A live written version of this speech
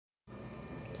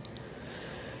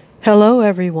Hello,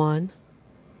 everyone.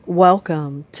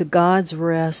 Welcome to God's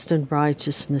Rest and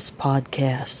Righteousness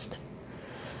podcast.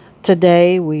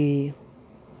 Today we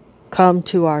come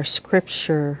to our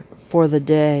scripture for the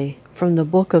day from the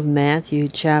book of Matthew,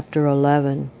 chapter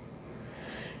 11.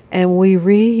 And we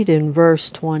read in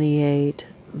verse 28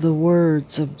 the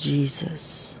words of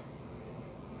Jesus.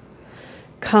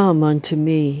 Come unto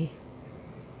me,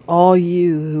 all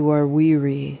you who are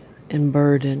weary and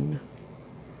burdened.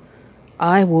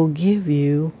 I will give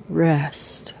you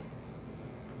rest.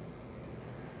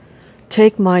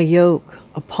 Take my yoke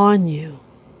upon you.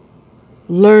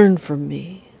 Learn from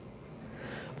me,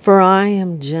 for I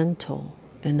am gentle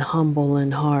and humble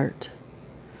in heart,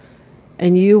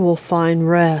 and you will find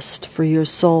rest for your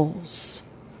souls.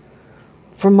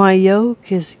 For my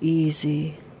yoke is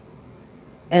easy,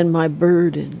 and my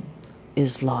burden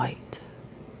is light.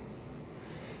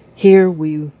 Here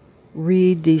we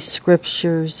read these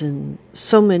scriptures, and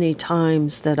so many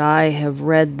times that I have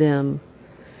read them,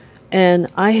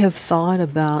 and I have thought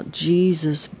about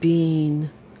Jesus being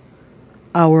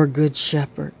our good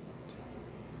shepherd,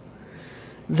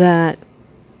 that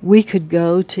we could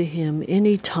go to him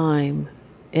any time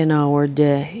in our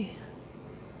day,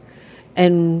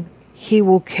 and he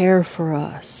will care for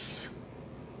us.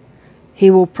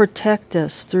 He will protect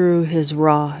us through his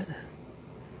rod.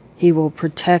 He will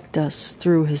protect us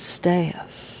through his staff.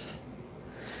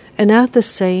 And at the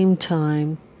same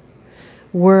time,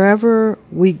 wherever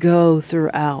we go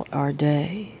throughout our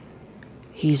day,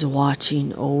 he's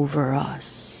watching over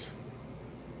us.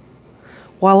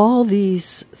 While all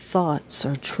these thoughts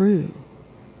are true,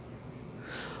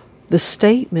 the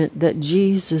statement that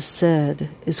Jesus said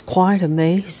is quite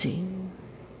amazing,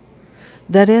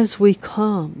 that as we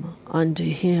come unto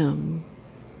him,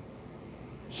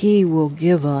 he will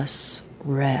give us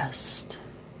rest.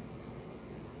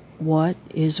 What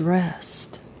is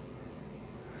rest?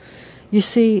 You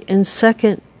see, in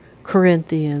 2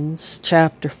 Corinthians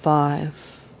chapter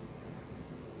 5,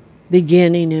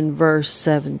 beginning in verse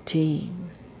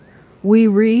 17, we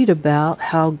read about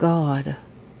how God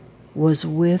was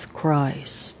with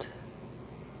Christ.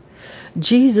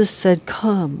 Jesus said,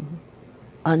 "Come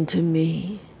unto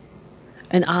me,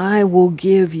 and I will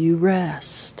give you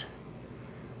rest."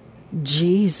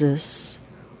 Jesus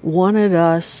wanted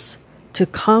us to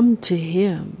come to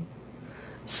him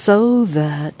so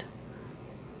that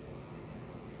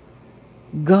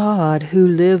God who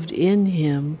lived in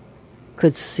him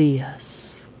could see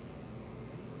us.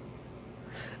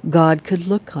 God could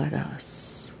look at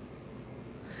us.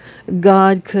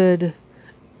 God could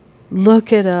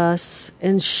look at us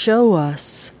and show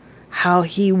us how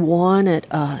he wanted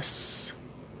us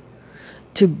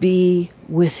to be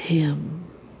with him.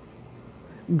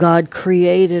 God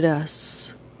created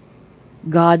us.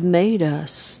 God made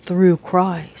us through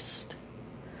Christ.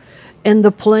 And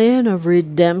the plan of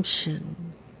redemption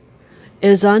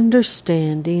is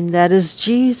understanding that as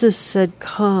Jesus said,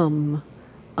 "Come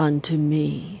unto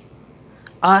me,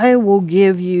 I will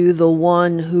give you the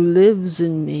one who lives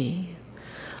in me.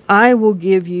 I will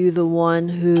give you the one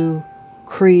who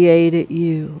created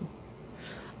you.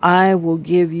 I will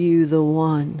give you the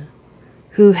one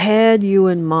who had you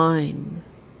in mind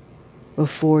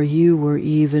before you were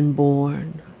even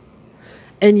born."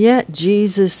 And yet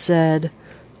Jesus said,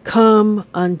 "Come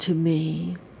unto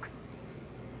me,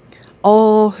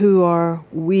 all who are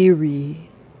weary,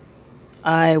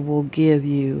 I will give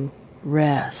you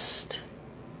rest."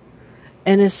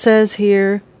 And it says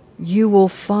here, you will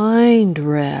find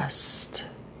rest.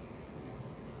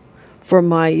 For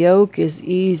my yoke is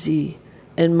easy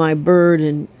and my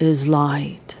burden is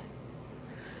light.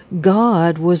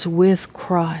 God was with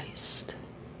Christ,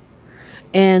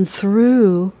 and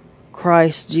through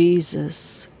Christ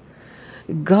Jesus,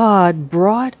 God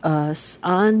brought us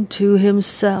unto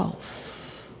himself,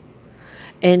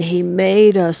 and he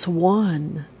made us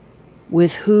one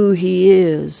with who he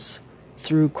is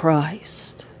through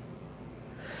Christ.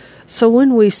 So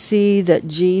when we see that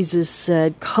Jesus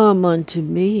said, "Come unto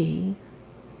me,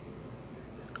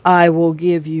 I will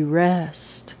give you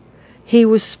rest," he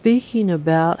was speaking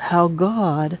about how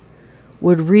God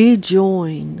would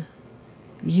rejoin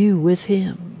you with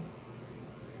him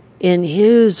in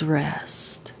his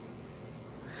rest.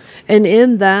 And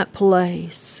in that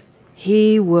place,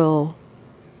 he will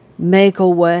make a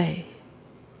way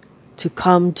to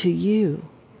come to you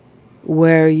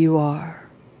where you are.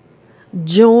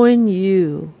 Join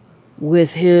you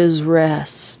with his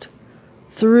rest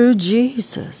through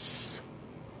Jesus.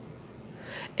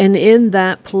 And in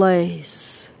that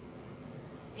place,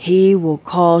 he will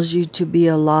cause you to be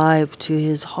alive to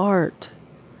his heart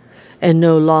and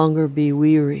no longer be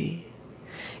weary.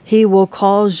 He will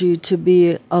cause you to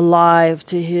be alive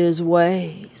to His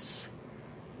ways.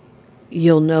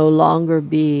 You'll no longer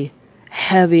be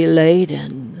heavy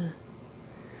laden.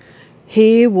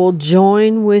 He will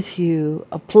join with you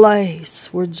a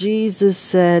place where Jesus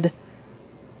said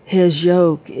His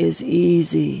yoke is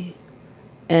easy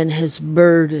and His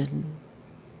burden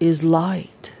is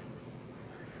light.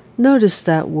 Notice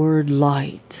that word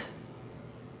light.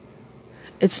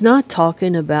 It's not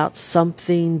talking about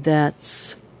something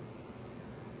that's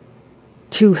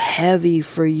too heavy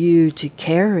for you to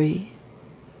carry,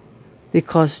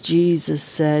 because Jesus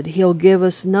said He'll give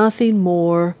us nothing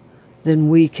more than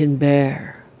we can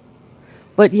bear.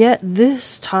 But yet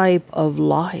this type of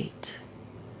light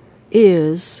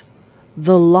is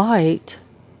the light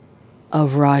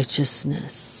of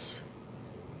righteousness.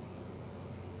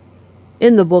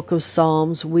 In the book of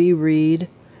Psalms, we read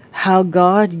how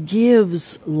God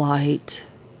gives light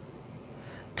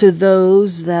to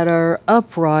those that are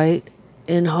upright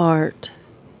in heart.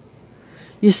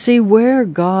 You see, where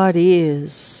God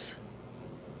is,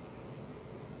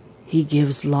 He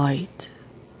gives light.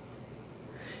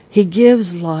 He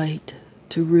gives light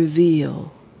to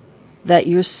reveal that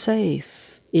you're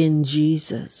safe in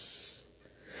Jesus.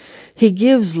 He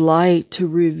gives light to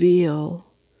reveal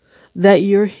that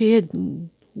you're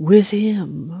hidden with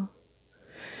Him.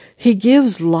 He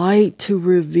gives light to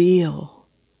reveal,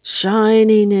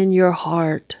 shining in your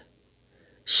heart,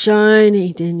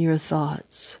 shining in your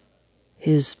thoughts,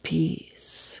 His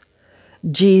peace.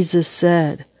 Jesus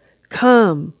said,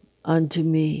 "Come unto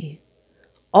me,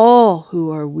 all who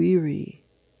are weary,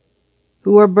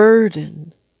 who are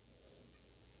burdened.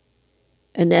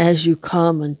 And as you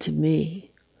come unto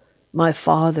me, my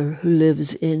Father who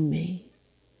lives in me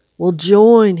will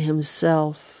join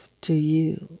Himself to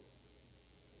you.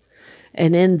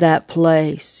 And in that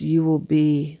place you will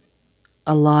be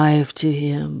alive to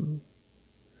Him,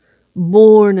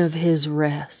 born of His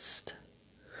rest,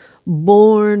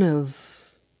 born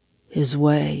of His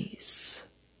ways.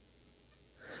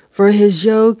 For His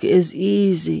yoke is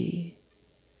easy,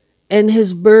 and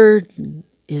His burden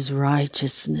is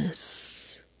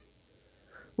righteousness.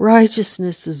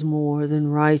 Righteousness is more than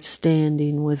right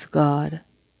standing with God.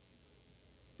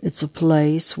 It's a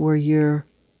place where you're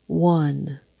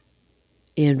one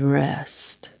in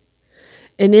rest.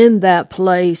 And in that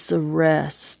place of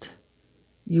rest,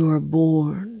 you are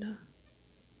born.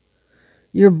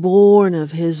 You're born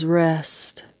of His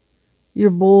rest. You're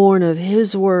born of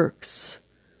His works.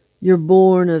 You're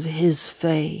born of His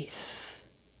faith.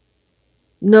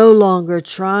 No longer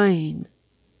trying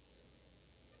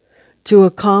to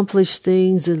accomplish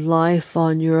things in life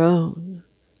on your own.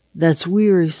 That's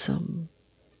wearisome.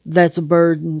 That's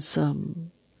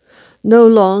burdensome. No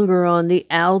longer on the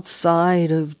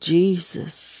outside of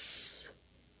Jesus,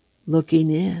 looking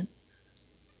in.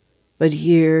 But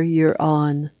here you're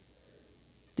on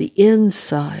the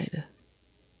inside,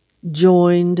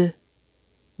 joined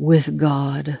with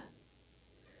God,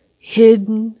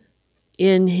 hidden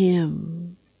in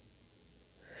Him.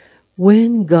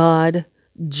 When God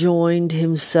joined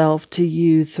Himself to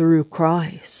you through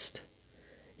Christ,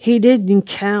 He didn't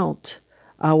count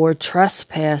our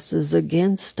trespasses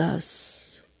against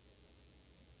us.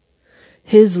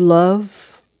 His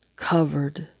love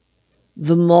covered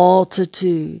the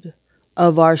multitude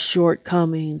of our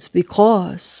shortcomings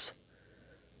because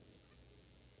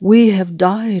we have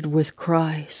died with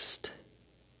Christ.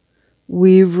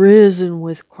 We've risen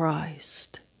with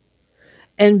Christ.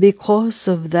 And because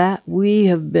of that, we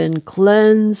have been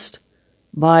cleansed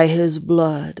by His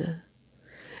blood.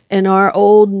 And our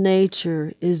old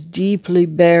nature is deeply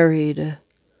buried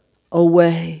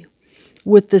away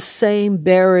with the same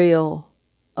burial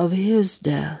of His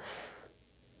death.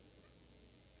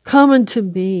 Come unto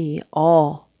me,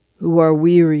 all who are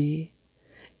weary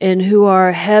and who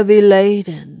are heavy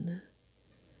laden.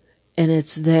 And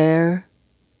it's there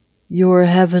your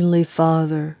Heavenly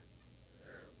Father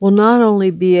will not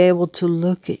only be able to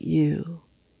look at you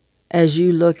as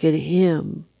you look at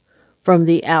Him from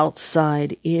the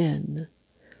outside in,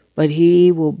 but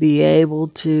He will be able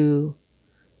to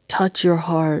touch your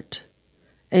heart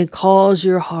and cause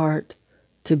your heart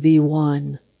to be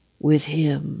one with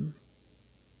Him.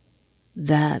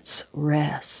 That's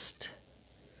rest.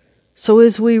 So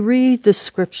as we read the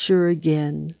scripture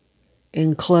again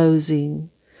in closing,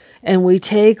 and we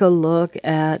take a look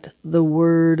at the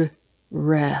word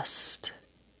rest,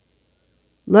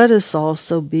 let us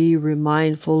also be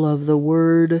remindful of the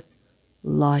word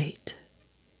light.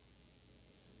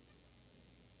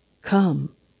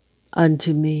 Come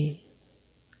unto me,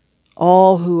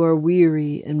 all who are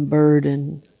weary and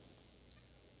burdened.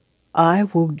 I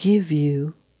will give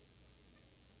you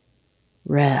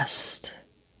rest.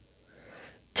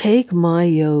 Take my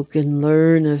yoke and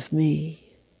learn of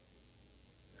me,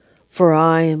 for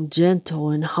I am gentle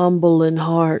and humble in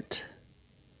heart,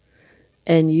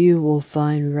 and you will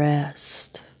find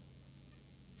rest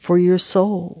for your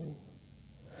soul.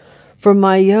 For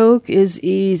my yoke is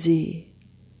easy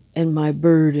and my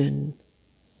burden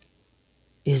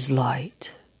is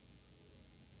light.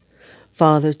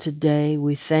 Father, today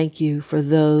we thank you for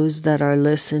those that are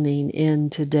listening in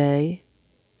today.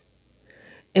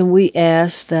 And we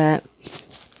ask that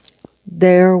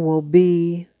there will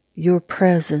be your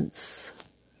presence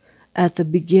at the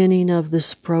beginning of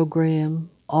this program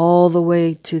all the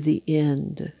way to the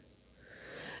end.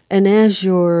 And as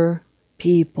your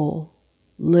people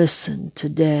listen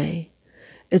today,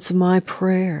 it's my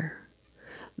prayer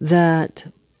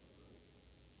that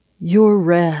your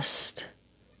rest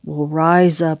will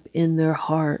rise up in their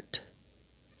heart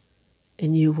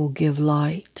and you will give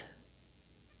light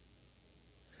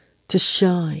to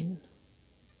shine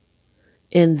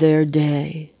in their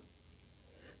day,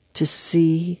 to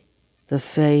see the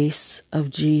face of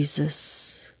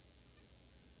Jesus,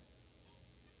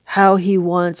 how he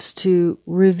wants to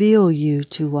reveal you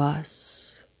to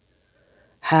us,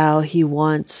 how he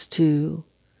wants to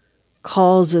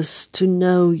cause us to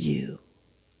know you.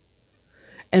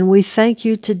 And we thank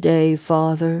you today,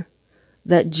 Father,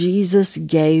 that Jesus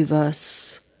gave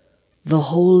us the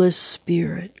Holy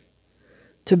Spirit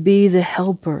to be the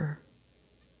helper,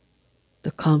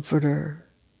 the comforter,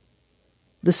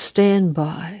 the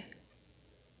standby,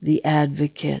 the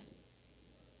advocate,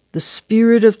 the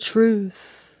Spirit of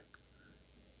truth,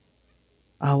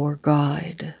 our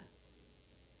guide.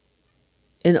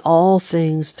 In all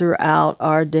things throughout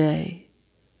our day,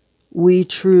 we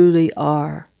truly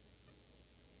are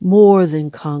more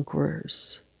than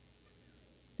conquerors,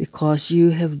 because you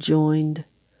have joined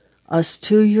us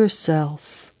to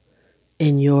yourself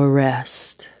in your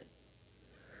rest.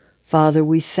 Father,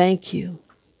 we thank you.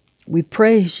 We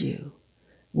praise you.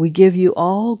 We give you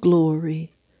all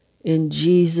glory. In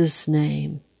Jesus'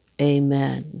 name,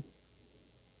 amen.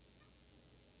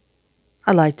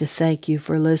 I'd like to thank you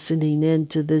for listening in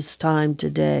to this time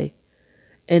today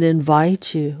and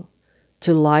invite you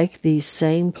to like these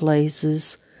same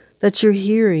places that you're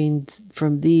hearing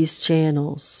from these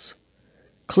channels.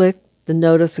 Click the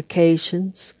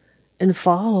notifications and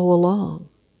follow along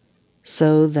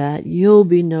so that you'll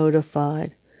be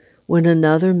notified when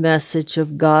another message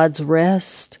of God's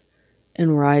rest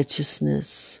and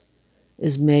righteousness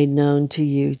is made known to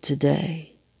you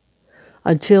today.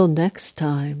 Until next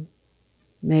time,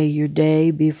 may your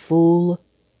day be full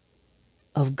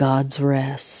of God's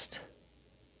rest.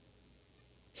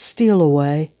 Steal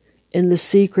away in the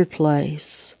secret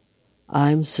place.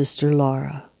 I'm Sister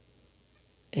Laura.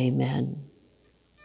 Amen.